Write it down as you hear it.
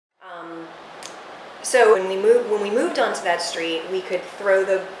So when we moved onto that street, we could throw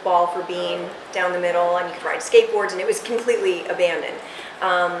the ball for bean down the middle, and you could ride skateboards, and it was completely abandoned.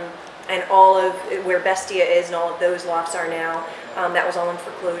 And all of where Bestia is and all of those lofts are now, that was all in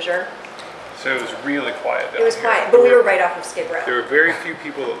foreclosure. So it was really quiet down here. It was quiet, but we were right off of Skid Row. There were very few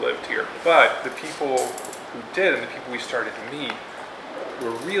people that lived here, but the people who did and the people we started to meet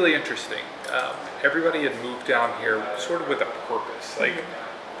were really interesting. Everybody had moved down here sort of with a purpose. Like,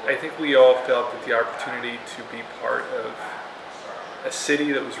 I think we all felt that the opportunity to be part of a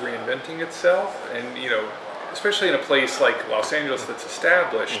city that was reinventing itself, and you know, especially in a place like Los Angeles that's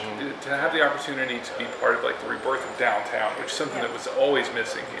established, to have the opportunity to be part of like the rebirth of downtown, which is something that was always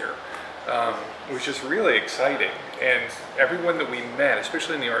missing here, was just really exciting. And everyone that we met,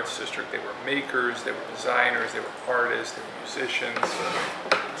 especially in the arts district, they were makers, they were designers, they were artists, they were musicians.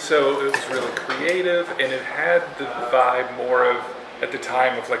 So it was really creative, and it had the vibe more of, at the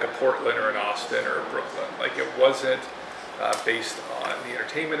time, of like a Portland or an Austin or a Brooklyn. Like, it wasn't based on the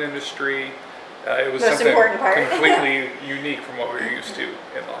entertainment industry. It was something completely unique from what we were used to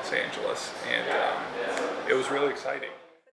in Los Angeles, and it was really exciting.